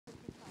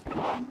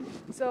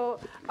So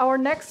our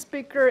next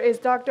speaker is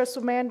Dr.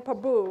 Sumanth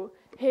Prabhu.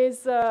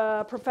 He's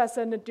a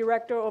professor and the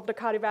director of the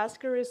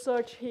cardiovascular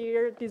research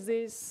here,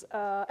 disease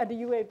at the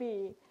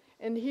UAB.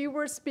 And he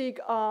will speak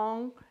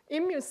on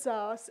immune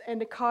cells and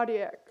the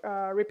cardiac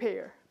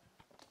repair.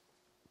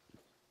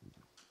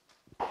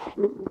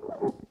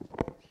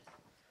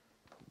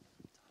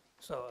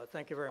 So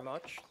thank you very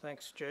much.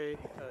 Thanks, Jay,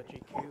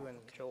 GQ, and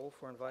Joel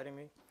for inviting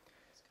me.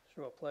 It's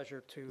a real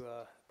pleasure to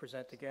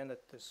present again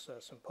at this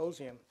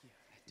symposium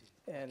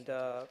and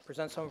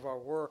present some of our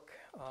work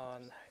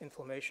on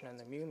inflammation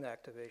and immune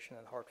activation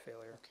in heart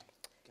failure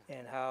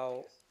and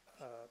how,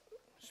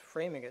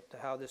 framing it to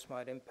how this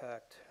might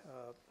impact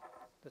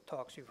the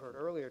talks you've heard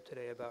earlier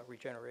today about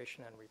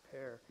regeneration and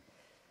repair.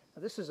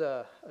 Now, this is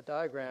a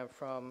diagram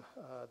from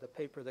the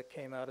paper that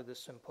came out of this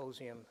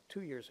symposium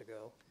 2 years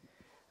ago,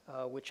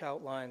 which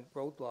outlined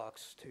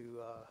roadblocks to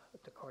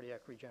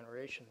cardiac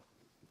regeneration.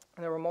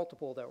 And there were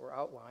multiple that were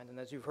outlined, and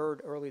as you've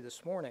heard early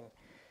this morning,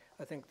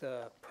 I think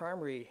the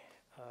primary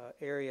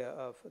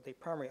the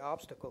primary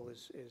obstacle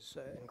is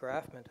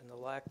engraftment and the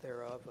lack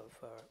thereof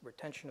of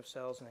retention of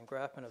cells and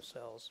engraftment of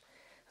cells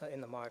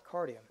in the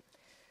myocardium.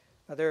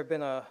 Now, there have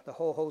been the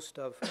whole host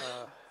of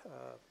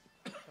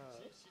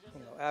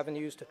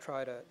avenues to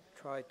try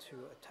to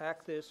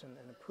attack this and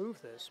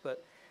improve this,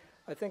 but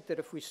I think that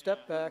if we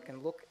step back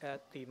and look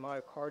at the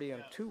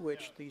myocardium to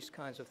which these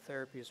kinds of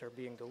therapies are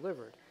being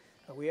delivered,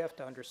 we have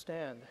to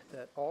understand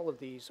that all of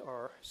these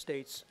are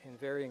states in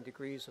varying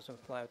degrees of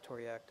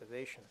inflammatory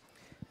activation.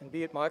 And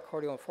be it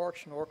myocardial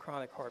infarction or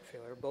chronic heart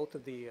failure, both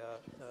of the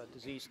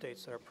disease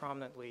states that are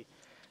prominently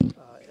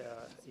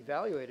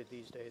evaluated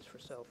these days for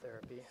cell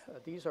therapy,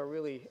 these are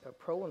really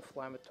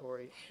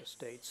pro-inflammatory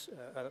states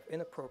of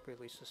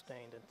inappropriately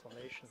sustained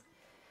inflammation.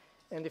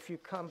 And if you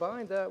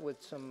combine that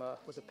with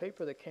with a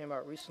paper that came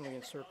out recently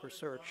in Circ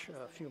Research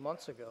a few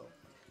months ago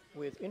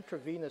with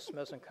intravenous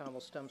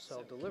mesenchymal stem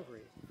cell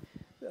delivery,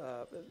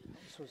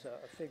 this was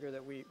a figure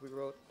that we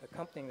wrote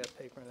accompanying that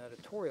paper in an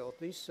editorial.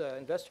 These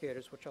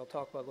investigators, which I'll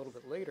talk about a little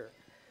bit later,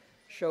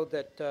 showed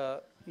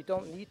that you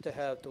don't need to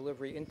have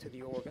delivery into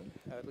the organ,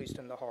 at least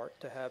in the heart,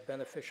 to have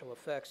beneficial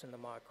effects in the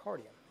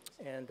myocardium,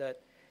 and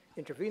that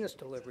intravenous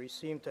delivery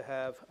seemed to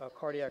have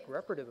cardiac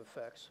reparative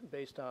effects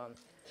based on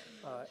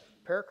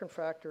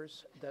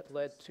paracontractors that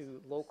led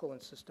to local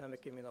and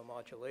systemic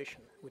immunomodulation,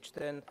 which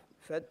then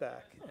fed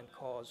back and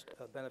caused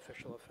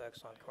beneficial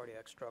effects on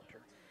cardiac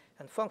structure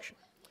and function.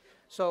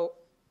 So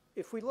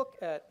if we look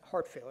at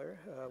heart failure,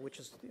 which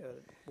is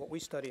what we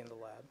study in the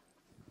lab,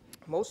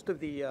 most of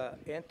the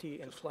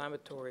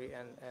anti-inflammatory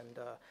and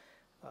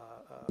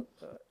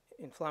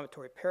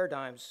inflammatory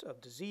paradigms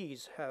of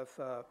disease have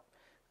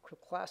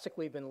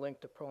classically been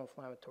linked to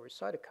pro-inflammatory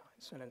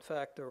cytokines. And in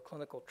fact, there were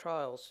clinical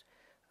trials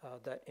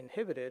that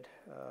inhibited,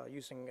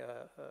 using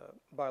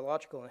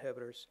biological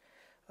inhibitors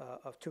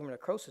of tumor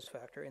necrosis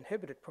factor,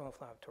 inhibited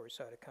pro-inflammatory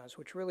cytokines,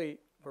 which really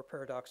were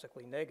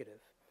paradoxically negative.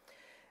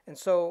 And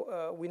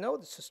so we know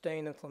that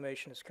sustained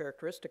inflammation is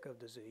characteristic of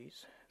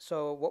disease.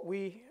 So what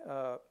we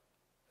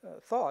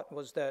thought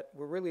was that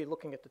we're really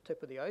looking at the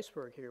tip of the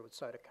iceberg here with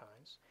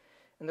cytokines,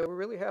 and that we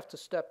really have to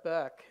step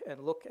back and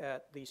look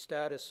at the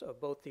status of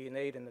both the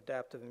innate and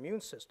adaptive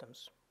immune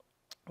systems,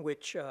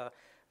 which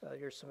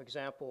here's some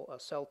example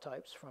cell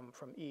types from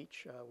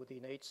each, with the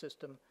innate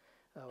system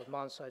with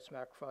monocytes,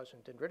 macrophages,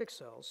 and dendritic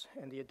cells,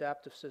 and the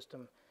adaptive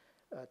system,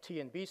 T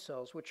and B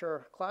cells, which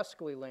are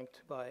classically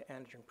linked by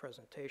antigen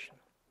presentation.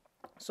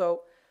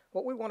 So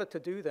what we wanted to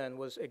do then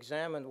was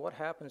examine what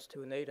happens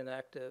to innate and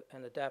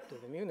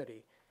adaptive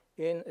immunity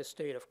in a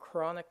state of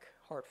chronic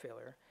heart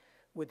failure,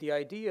 with the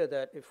idea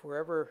that if we're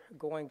ever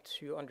going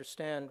to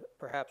understand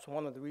perhaps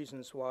one of the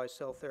reasons why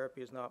cell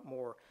therapy is not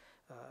more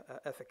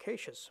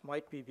efficacious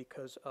might be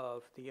because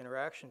of the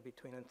interaction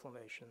between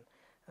inflammation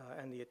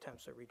and the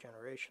attempts at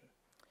regeneration.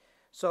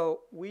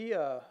 So we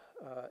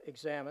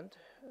examined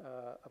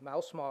a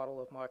mouse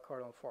model of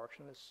myocardial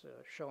infarction. This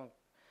is shown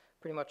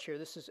pretty much here.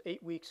 This is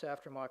 8 weeks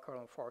after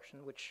myocardial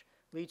infarction, which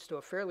leads to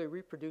a fairly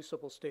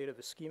reproducible state of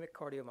ischemic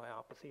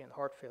cardiomyopathy and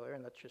heart failure,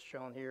 and that's just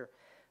shown here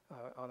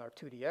on our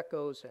 2D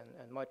echoes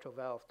and mitral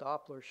valve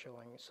Doppler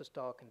showing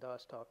systolic and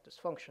diastolic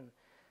dysfunction,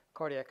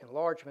 cardiac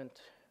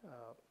enlargement,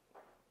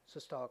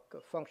 systolic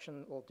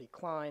function will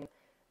decline,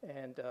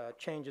 and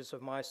changes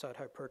of myocyte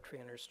hypertrophy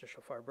and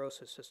interstitial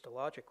fibrosis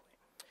histologically.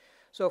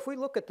 So if we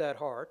look at that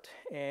heart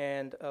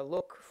and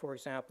look, for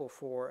example,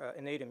 for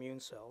innate immune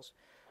cells,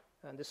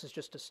 and this is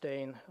just a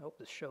stain. I hope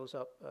this shows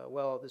up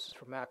well. This is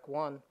from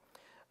MAC1.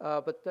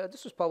 But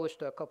this was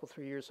published a couple,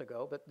 3 years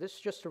ago. But this is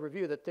just to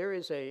review that there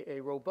is a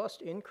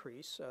robust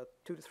increase,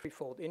 2 to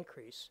 3-fold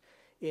increase,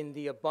 in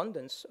the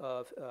abundance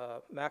of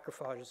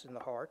macrophages in the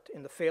heart,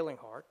 in the failing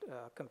heart,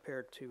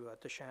 compared to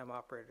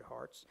sham-operated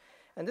hearts.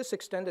 And this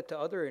extended to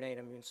other innate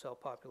immune cell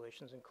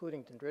populations,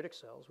 including dendritic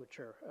cells, which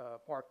are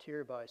marked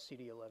here by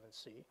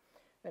CD11C.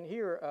 And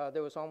here,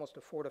 there was almost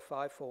a 4 to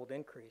 5-fold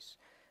increase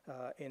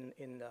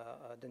in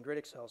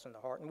dendritic cells in the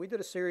heart. And we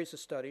did a series of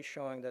studies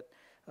showing that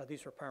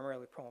these were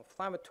primarily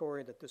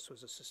pro-inflammatory, that this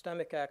was a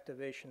systemic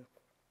activation,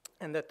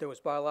 and that there was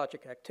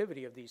biologic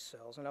activity of these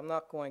cells. And I'm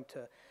not going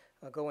to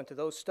go into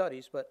those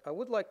studies, but I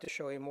would like to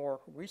show you more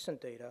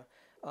recent data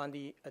on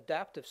the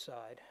adaptive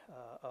side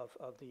of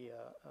the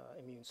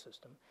immune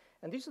system.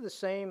 And these are the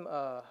same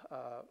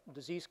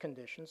disease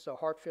conditions, so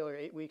heart failure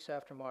 8 weeks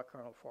after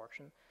myocardial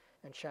infarction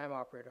and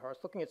sham-operated hearts,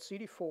 looking at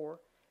CD4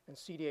 and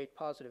CD8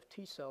 positive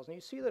T cells. And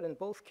you see that in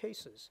both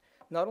cases,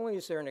 not only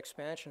is there an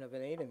expansion of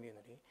innate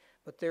immunity,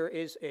 but there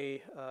is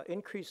a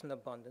increase in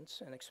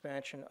abundance and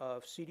expansion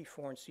of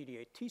CD4 and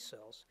CD8 T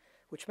cells,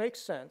 which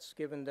makes sense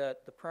given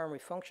that the primary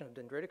function of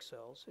dendritic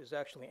cells is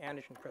actually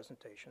antigen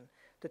presentation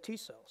to T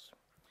cells.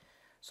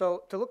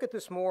 So to look at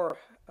this more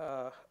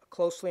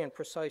closely and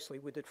precisely,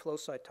 we did flow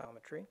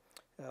cytometry.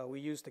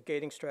 We used the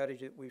gating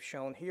strategy that we've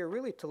shown here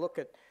really to look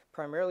at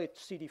primarily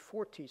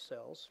CD4 T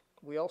cells.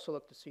 We also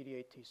looked at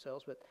CD8 T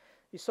cells, but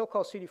these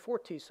so-called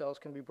CD4 T cells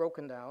can be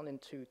broken down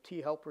into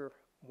T helper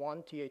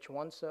 1,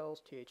 Th1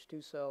 cells,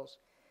 Th2 cells,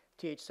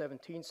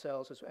 Th17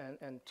 cells,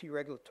 and T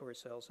regulatory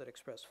cells that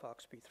express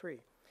FOXP3.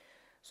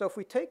 So if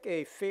we take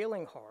a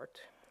failing heart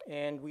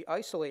and we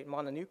isolate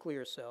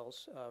mononuclear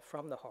cells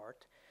from the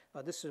heart,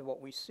 this is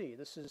what we see.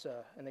 This is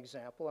an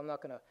example. I'm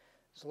not going to,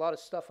 there's a lot of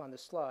stuff on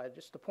this slide,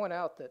 just to point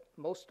out that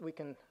we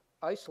can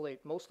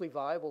isolate mostly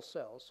viable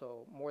cells,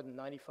 so more than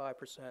 95%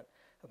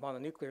 of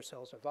mononuclear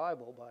cells are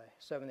viable by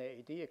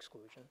 7A-AD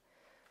exclusion.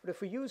 But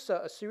if we use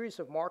a series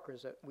of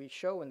markers that we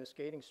show in this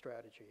gating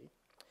strategy,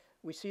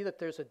 we see that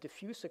there's a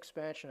diffuse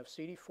expansion of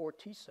CD4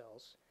 T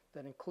cells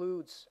that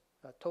includes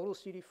total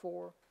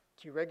CD4,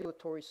 T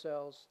regulatory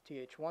cells,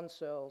 Th1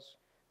 cells,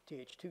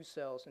 Th2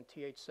 cells, and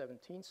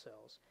Th17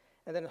 cells.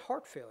 And then in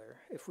heart failure,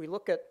 if we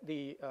look at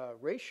the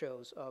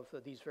ratios of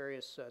these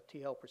various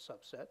T helper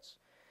subsets,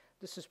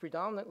 this is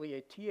predominantly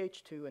a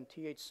Th2 and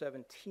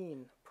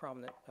Th17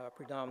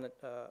 predominant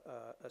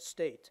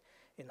state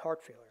in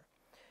heart failure.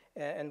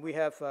 And we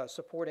have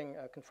supporting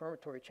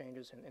confirmatory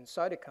changes in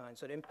cytokines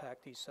that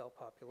impact these cell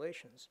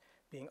populations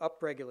being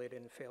upregulated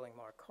in failing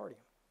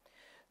myocardium.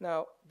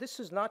 Now,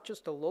 this is not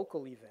just a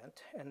local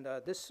event, and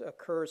this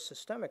occurs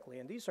systemically,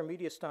 and these are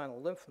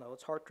mediastinal lymph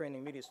nodes,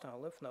 heart-draining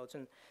mediastinal lymph nodes,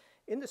 and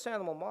in this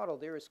animal model,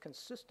 there is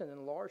consistent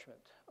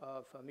enlargement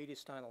of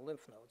mediastinal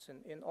lymph nodes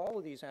in all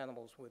of these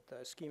animals with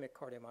ischemic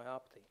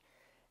cardiomyopathy.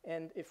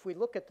 And if we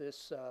look at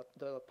this,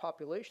 the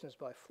populations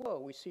by flow,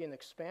 we see an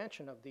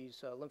expansion of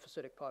these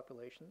lymphocytic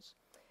populations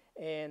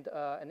and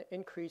an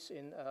increase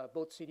in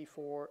both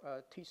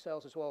CD4 T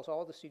cells as well as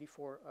all the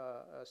CD4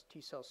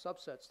 T cell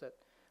subsets that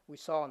we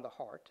saw in the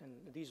heart. And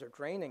these are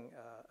draining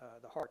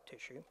the heart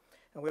tissue.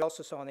 And we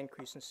also saw an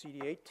increase in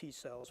CD8 T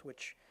cells,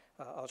 which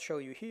I'll show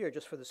you here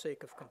just for the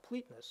sake of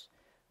completeness,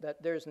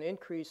 that there's an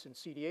increase in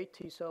CD8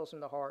 T cells in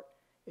the heart,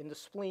 in the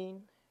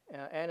spleen,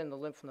 and in the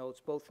lymph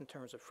nodes, both in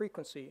terms of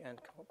frequency and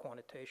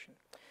quantitation.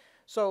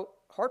 So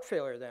heart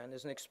failure then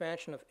is an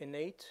expansion of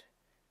innate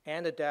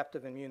and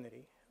adaptive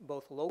immunity,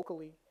 both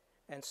locally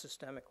and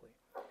systemically.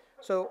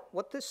 So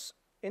what this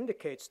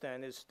indicates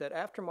then is that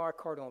after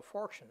myocardial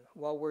infarction,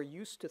 while we're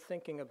used to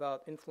thinking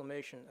about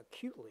inflammation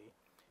acutely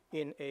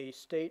in a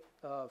state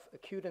of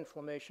acute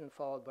inflammation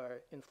followed by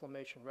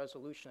inflammation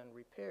resolution and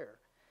repair,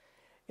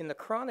 in the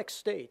chronic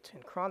state,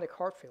 in chronic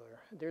heart failure,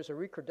 there's a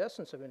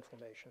recrudescence of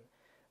inflammation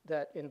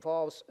that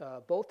involves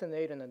both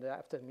innate and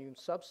adaptive immune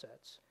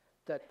subsets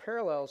that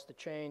parallels the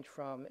change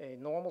from a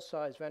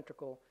normal-sized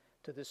ventricle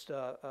to this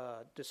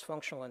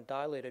dysfunctional and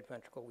dilated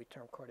ventricle we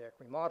term cardiac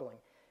remodeling.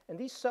 And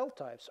these cell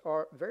types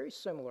are very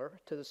similar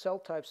to the cell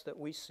types that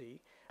we see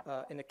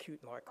in acute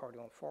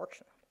myocardial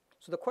infarction.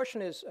 So the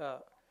question is,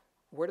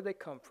 where do they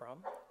come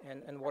from,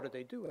 and what are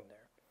they doing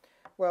there?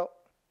 Well,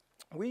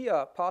 we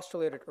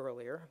postulated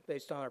earlier,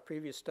 based on our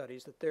previous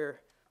studies, that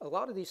a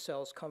lot of these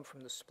cells come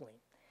from the spleen.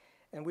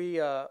 And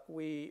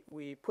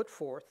we put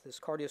forth this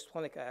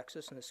cardiosplenic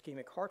axis in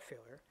ischemic heart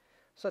failure,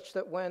 such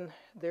that when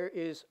there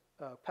is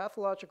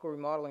pathological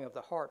remodeling of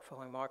the heart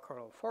following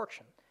myocardial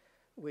infarction,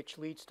 which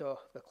leads to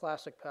the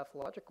classic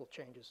pathological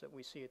changes that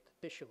we see at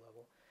the tissue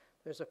level,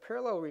 there's a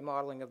parallel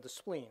remodeling of the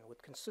spleen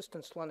with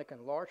consistent splenic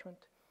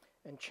enlargement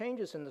and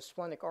changes in the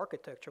splenic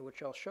architecture,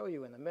 which I'll show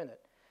you in a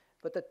minute,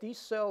 but that these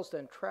cells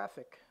then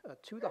traffic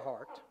to the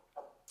heart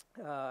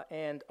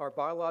and are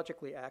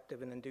biologically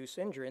active and induce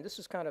injury. And this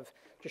is kind of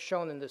just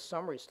shown in this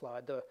summary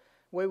slide. The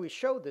way we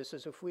show this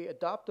is if we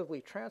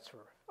adoptively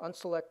transfer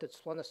unselected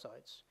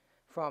splenocytes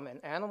from an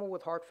animal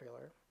with heart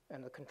failure,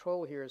 and the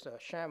control here is a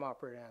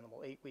sham-operated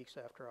animal 8 weeks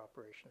after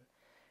operation,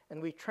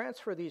 and we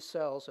transfer these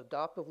cells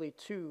adoptively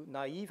to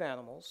naive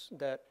animals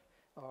that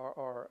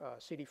are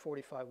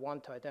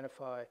CD45-1 to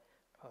identify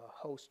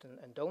host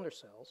and donor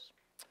cells.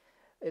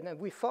 And then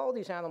we follow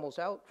these animals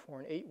out for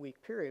an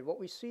 8-week period. What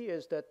we see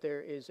is that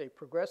there is a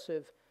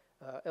progressive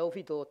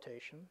LV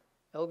dilatation,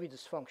 LV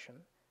dysfunction,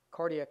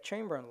 cardiac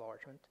chamber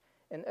enlargement,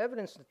 and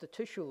evidence at the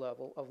tissue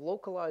level of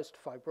localized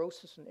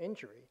fibrosis and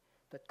injury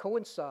that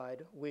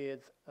coincide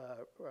with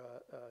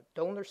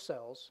donor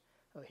cells,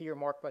 here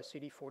marked by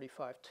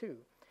CD45-2,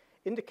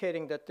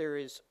 indicating that there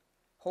is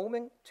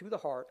homing to the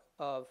heart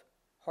of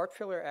heart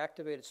failure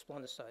activated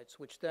splenocytes,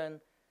 which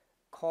then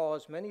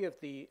cause many of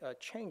the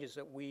changes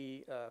that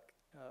we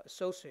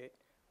associate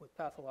with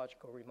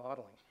pathological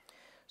remodeling.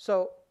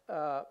 So,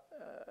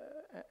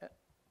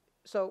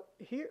 so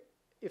here,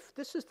 if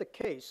this is the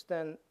case,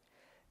 then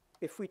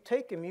if we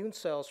take immune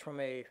cells from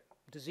a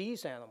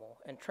diseased animal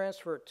and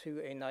transfer it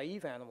to a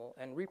naive animal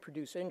and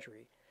reproduce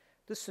injury,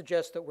 this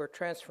suggests that we're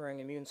transferring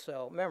immune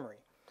cell memory.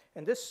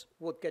 And this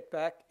will get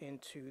back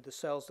into the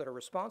cells that are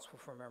responsible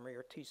for memory,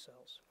 or T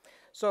cells.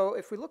 So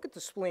if we look at the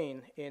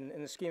spleen in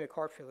ischemic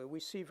heart failure, we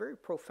see very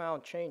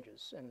profound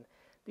changes. And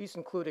these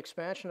include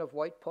expansion of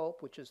white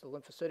pulp, which is the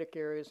lymphocytic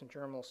areas and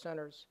germinal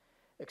centers,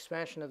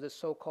 expansion of this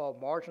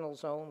so-called marginal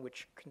zone,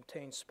 which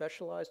contains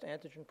specialized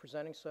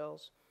antigen-presenting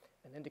cells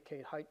and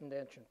indicate heightened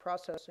antigen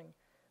processing.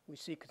 We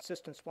see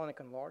consistent splenic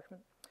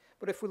enlargement.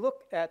 But if we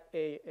look at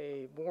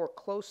a more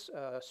close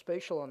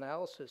spatial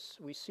analysis,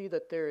 we see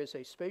that there is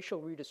a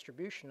spatial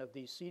redistribution of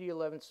these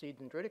CD11C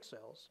dendritic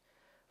cells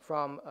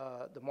from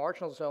the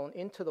marginal zone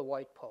into the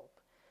white pulp.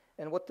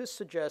 And what this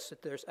suggests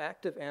that there's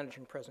active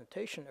antigen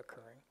presentation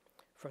occurring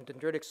from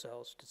dendritic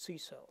cells to C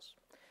cells.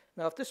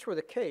 Now, if this were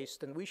the case,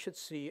 then we should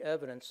see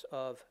evidence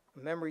of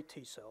memory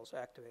T cells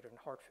activated in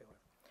heart failure.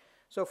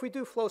 So if we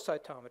do flow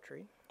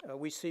cytometry,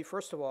 we see,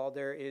 first of all,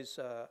 there is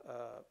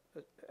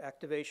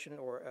activation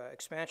or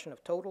expansion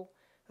of total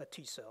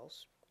T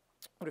cells.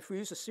 But if we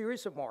use a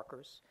series of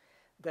markers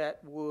that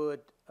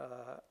would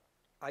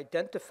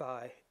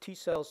identify T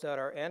cells that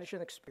are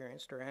antigen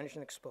experienced or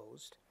antigen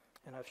exposed,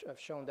 and I've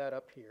shown that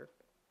up here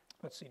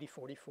with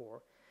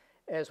CD44,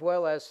 as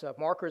well as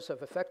markers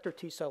of effector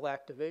T cell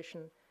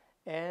activation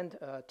and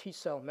T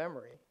cell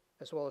memory,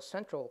 as well as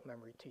central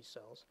memory T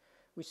cells,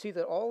 we see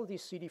that all of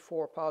these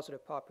CD4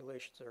 positive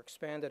populations are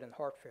expanded in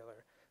heart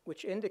failure,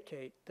 which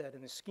indicate that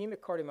an ischemic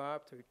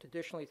cardiomyopathy,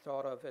 traditionally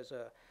thought of as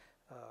a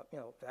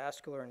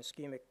vascular and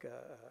ischemic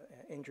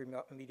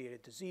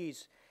injury-mediated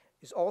disease,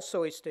 is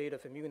also a state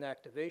of immune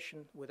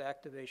activation with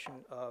activation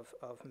of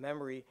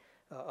memory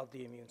of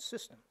the immune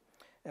system.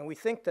 And we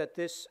think that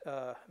this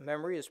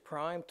memory is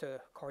primed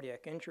to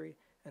cardiac injury,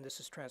 and this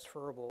is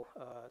transferable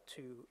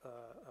to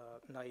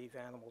naive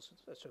animals,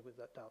 so with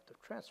that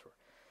adaptive transfer.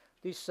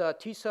 These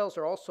T cells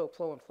are also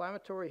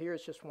pro-inflammatory. Here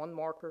is just one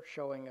marker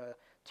showing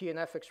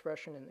TNF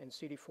expression in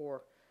CD4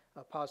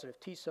 positive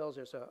T cells.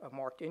 There's a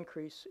marked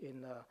increase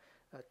in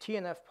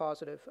TNF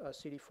positive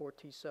CD4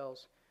 T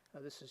cells.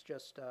 This is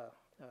just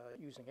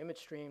using image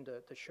stream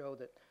to show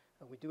that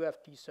we do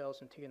have T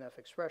cells and TNF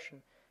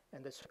expression,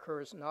 and this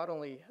occurs not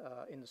only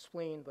in the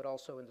spleen but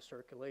also in the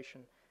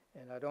circulation.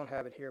 And I don't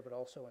have it here, but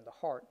also in the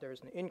heart. There's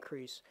an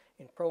increase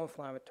in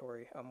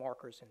pro-inflammatory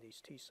markers in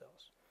these T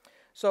cells.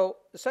 So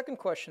the second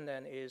question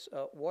then is,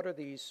 what are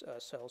these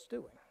cells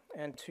doing?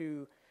 And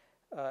to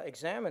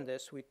examine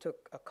this, we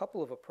took a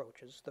couple of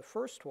approaches. The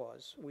first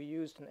was we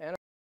used an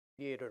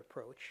antibody-mediated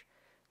approach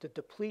to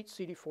deplete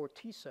CD4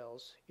 T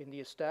cells in the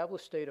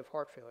established state of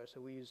heart failure.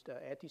 So we used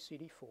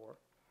anti-CD4,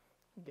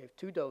 gave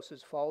 2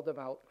 doses, followed them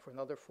out for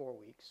another 4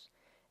 weeks,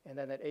 and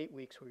then at 8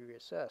 weeks we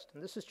reassessed.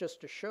 And this is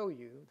just to show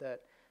you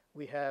that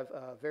we have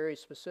very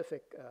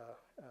specific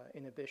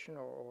inhibition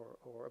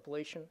or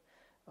ablation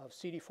of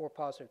CD4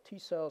 positive T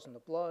cells in the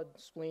blood,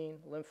 spleen,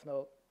 lymph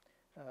node,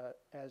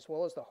 as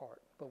well as the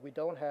heart, but we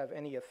don't have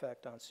any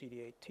effect on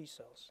CD8 T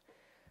cells.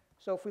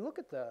 So if we look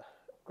at the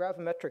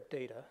gravimetric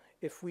data,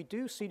 if we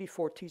do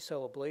CD4 T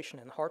cell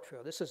ablation in heart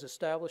failure, this is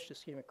established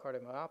ischemic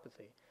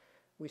cardiomyopathy,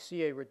 we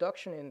see a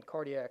reduction in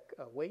cardiac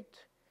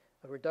weight,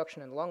 a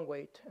reduction in lung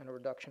weight, and a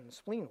reduction in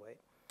spleen weight,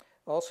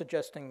 all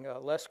suggesting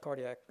less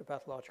cardiac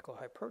pathological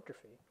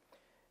hypertrophy.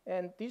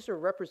 And these are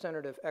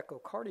representative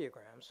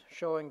echocardiograms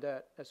showing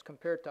that as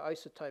compared to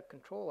isotype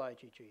control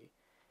IgG,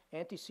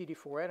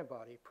 anti-CD4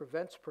 antibody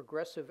prevents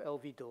progressive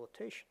LV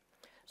dilatation.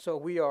 So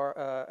we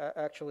are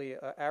actually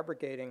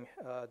abrogating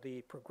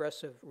the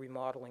progressive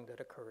remodeling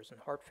that occurs in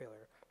heart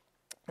failure.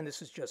 And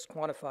this is just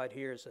quantified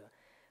here as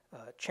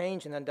a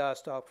change in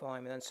end-diastolic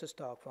volume, and then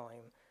systolic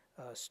volume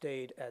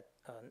stayed at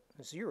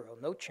 0,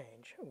 no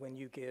change, when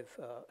you give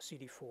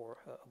CD4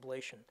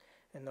 ablation,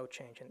 and no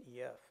change in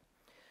EF.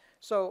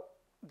 So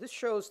this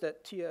shows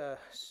that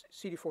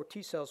CD4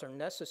 T cells are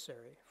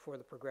necessary for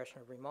the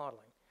progression of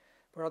remodeling,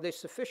 but are they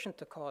sufficient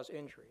to cause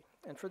injury?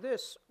 And for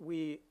this,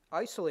 we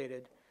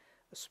isolated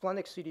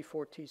splenic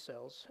CD4 T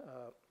cells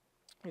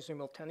using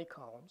Miltenyi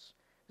columns.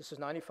 This is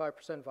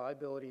 95%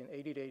 viability and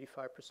 80 to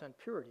 85%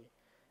 purity.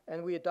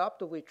 And we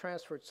adoptively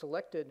transferred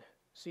selected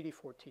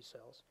CD4 T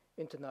cells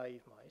into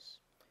naive mice.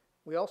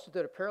 We also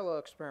did a parallel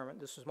experiment.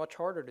 This was much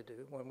harder to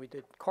do when we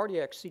did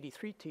cardiac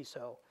CD3 T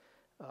cell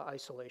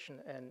isolation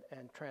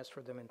and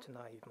transfer them into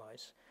naive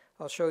mice.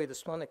 I'll show you the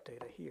splenic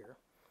data here.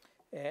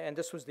 And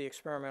this was the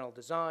experimental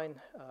design.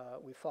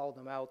 We followed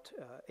them out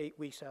 8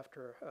 weeks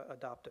after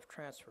adoptive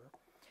transfer.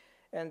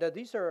 And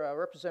these are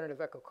representative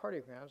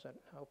echocardiograms.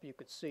 I hope you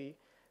could see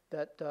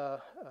that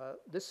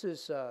this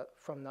is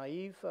from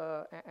naive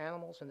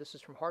animals, and this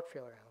is from heart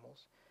failure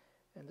animals.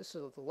 And this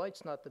is, the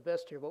light's not the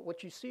best here, but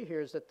what you see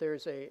here is that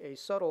there's a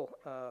subtle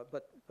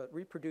but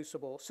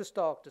reproducible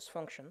systolic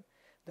dysfunction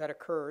that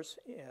occurs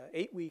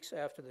 8 weeks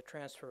after the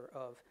transfer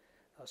of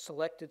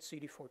selected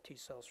CD4 T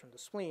cells from the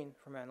spleen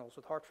from animals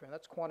with heart failure.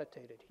 That's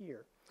quantitated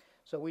here.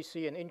 So we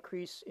see an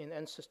increase in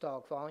end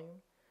systolic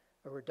volume,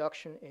 a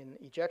reduction in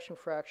ejection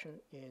fraction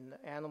in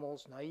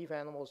animals, naive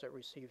animals that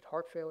received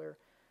heart failure,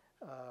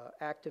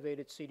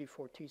 activated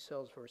CD4 T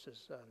cells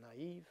versus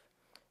naive,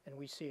 and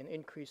we see an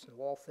increase in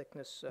wall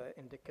thickness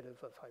indicative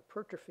of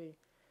hypertrophy.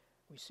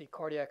 We see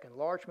cardiac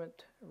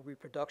enlargement,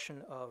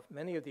 reproduction of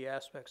many of the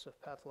aspects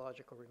of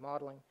pathological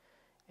remodeling,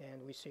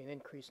 and we see an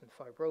increase in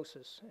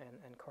fibrosis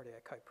and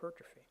cardiac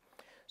hypertrophy.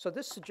 So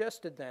this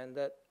suggested then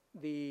that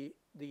the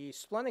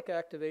splenic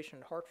activation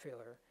in heart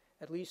failure,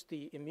 at least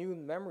the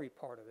immune memory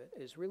part of it,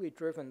 is really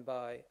driven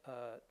by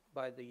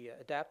the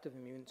adaptive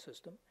immune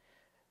system,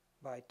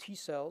 by T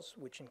cells,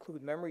 which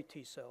include memory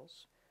T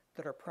cells,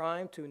 that are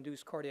primed to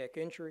induce cardiac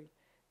injury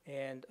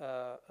and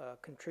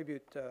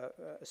contribute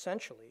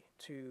essentially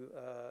to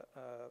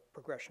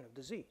progression of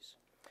disease.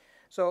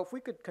 So if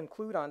we could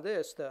conclude on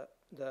this, the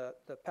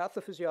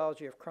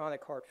pathophysiology of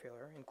chronic heart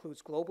failure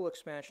includes global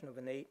expansion of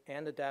innate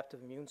and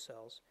adaptive immune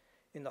cells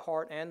in the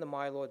heart and the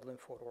myeloid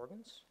lymphoid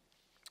organs.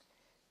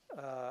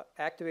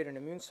 Activated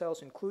immune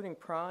cells, including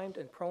primed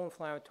and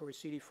pro-inflammatory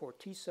CD4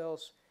 T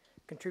cells,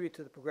 contribute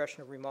to the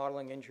progression of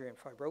remodeling, injury, and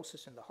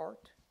fibrosis in the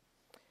heart.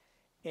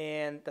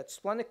 And that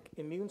splenic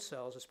immune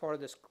cells, as part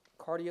of this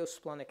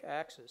cardiosplenic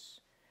axis,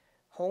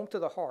 home to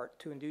the heart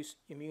to induce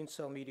immune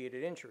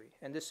cell-mediated injury.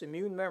 And this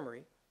immune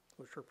memory,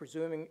 which we're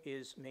presuming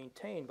is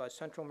maintained by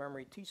central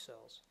memory T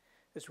cells,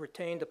 is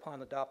retained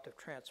upon adoptive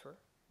transfer.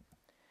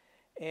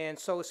 And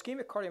so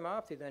ischemic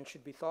cardiomyopathy then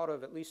should be thought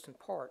of, at least in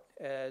part,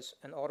 as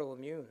an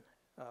autoimmune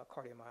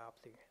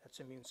cardiomyopathy that's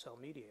immune cell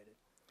mediated.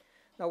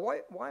 Now,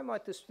 why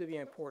might this be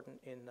important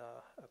in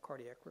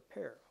cardiac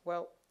repair?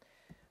 Well,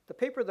 the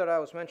paper that I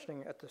was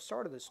mentioning at the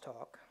start of this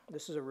talk,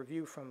 this is a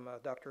review from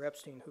Dr.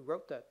 Epstein, who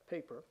wrote that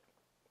paper,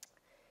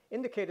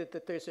 indicated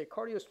that there's a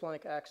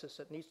cardiosplenic axis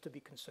that needs to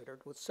be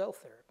considered with cell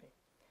therapy.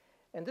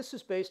 And this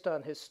is based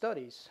on his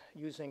studies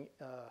using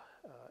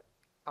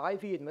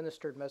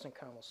IV-administered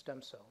mesenchymal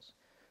stem cells,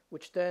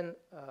 which then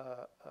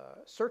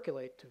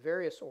circulate to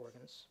various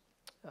organs,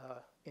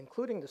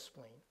 including the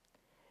spleen,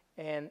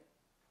 and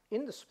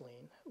in the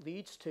spleen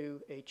leads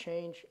to a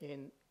change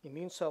in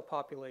immune cell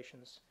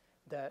populations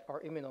that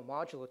are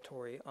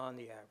immunomodulatory on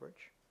the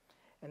average,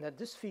 and that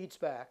this feeds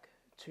back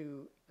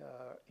to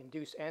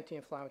induce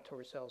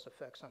anti-inflammatory cells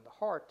effects on the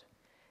heart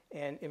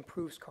and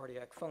improves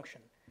cardiac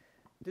function.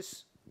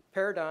 This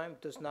paradigm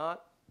does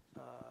not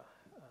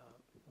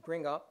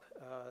bring up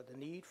the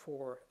need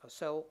for a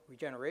cell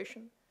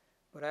regeneration,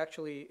 but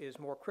actually is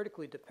more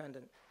critically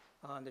dependent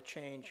on the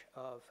change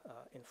of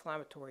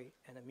inflammatory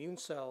and immune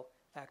cell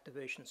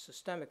activation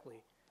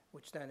systemically,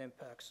 which then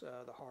impacts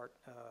the heart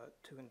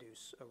to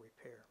induce a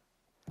repair.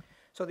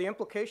 So the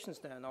implications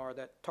then are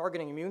that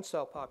targeting immune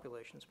cell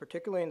populations,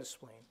 particularly in the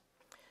spleen,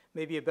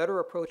 may be a better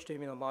approach to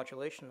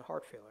immunomodulation in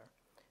heart failure,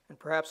 and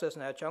perhaps as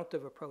an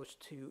adjunctive approach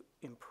to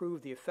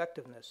improve the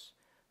effectiveness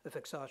of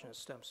exogenous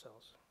stem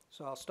cells.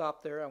 So I'll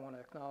stop there. I want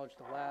to acknowledge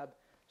the lab,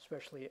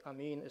 especially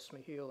Amin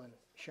Ismail and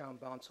Shyam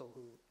Bansal,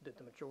 who did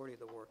the majority of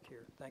the work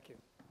here. Thank you.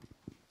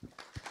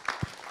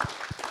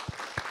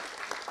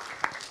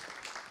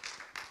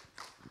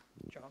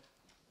 John?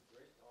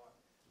 Great talk.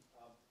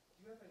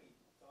 Do you have any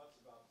thoughts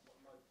about what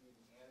might be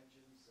the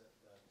antigens that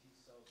T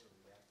cells are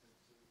reactive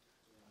to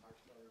in a heart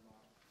failure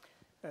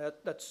model?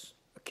 That's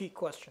a key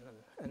question,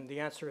 and the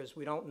answer is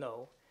we don't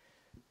know.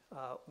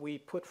 We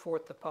put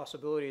forth the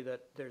possibility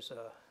that there's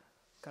a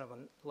kind of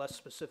a less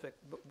specific,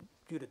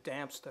 due to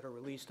damps that are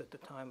released at the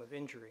time of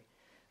injury,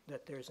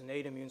 that there's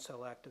innate immune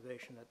cell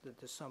activation that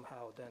this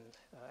somehow then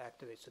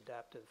activates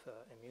adaptive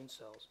immune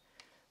cells.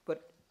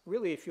 But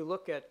really, if you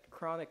look at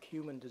chronic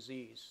human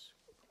disease,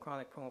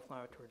 chronic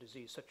pro-inflammatory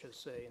disease, such as,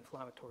 say,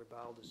 inflammatory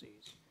bowel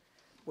disease,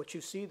 what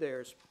you see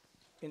there is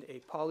in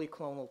a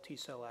polyclonal T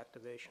cell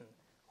activation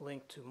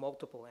linked to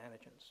multiple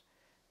antigens.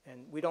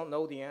 And we don't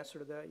know the answer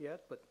to that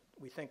yet, but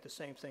we think the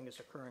same thing is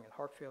occurring in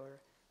heart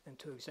failure. And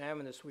to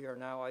examine this, we are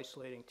now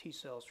isolating T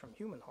cells from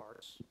human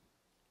hearts,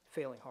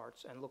 failing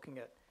hearts, and looking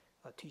at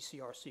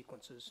TCR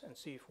sequences and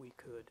see if we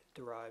could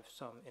derive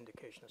some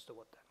indication as to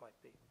what that might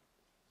be.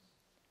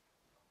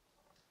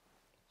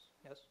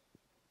 Yes?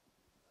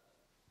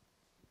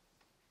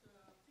 The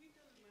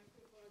fetal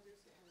macrophages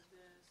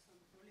have some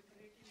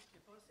proliferating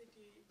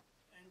capacity,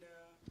 and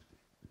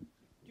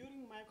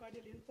during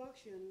myocardial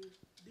infarction,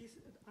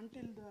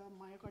 until the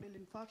myocardial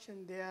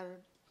infarction, they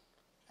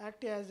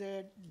act as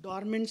a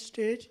dormant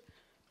stage.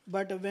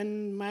 But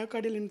when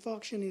myocardial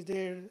infarction is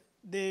there,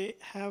 they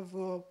have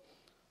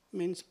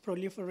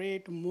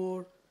proliferate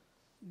more.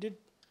 The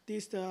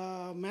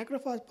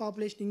macrophage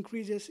population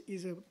increases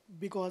is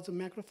because the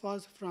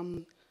macrophage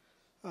from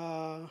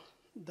the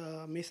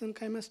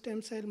mesenchymal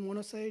stem cell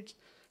monocytes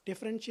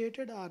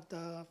differentiated, or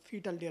the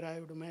fetal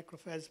derived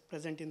macrophage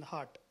present in the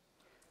heart.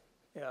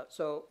 Yeah,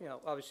 so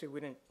obviously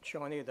we didn't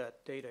show any of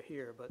that data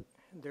here, but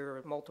there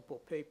are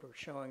multiple papers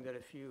showing that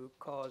if you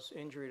cause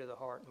injury to the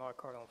heart,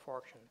 myocardial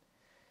infarction,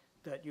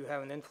 that you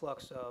have an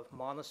influx of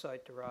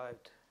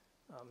monocyte-derived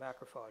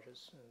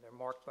macrophages, and they're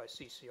marked by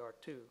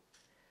CCR2,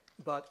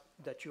 but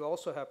that you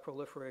also have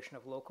proliferation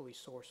of locally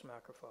sourced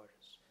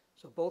macrophages.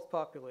 So both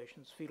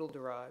populations,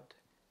 fetal-derived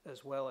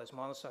as well as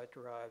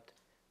monocyte-derived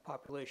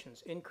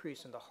populations,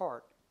 increase in the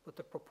heart, but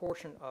the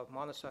proportion of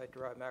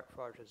monocyte-derived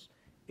macrophages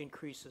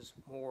increases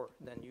more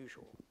than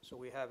usual. So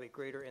we have a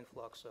greater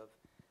influx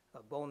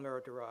of bone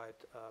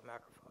marrow-derived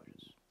macrophages.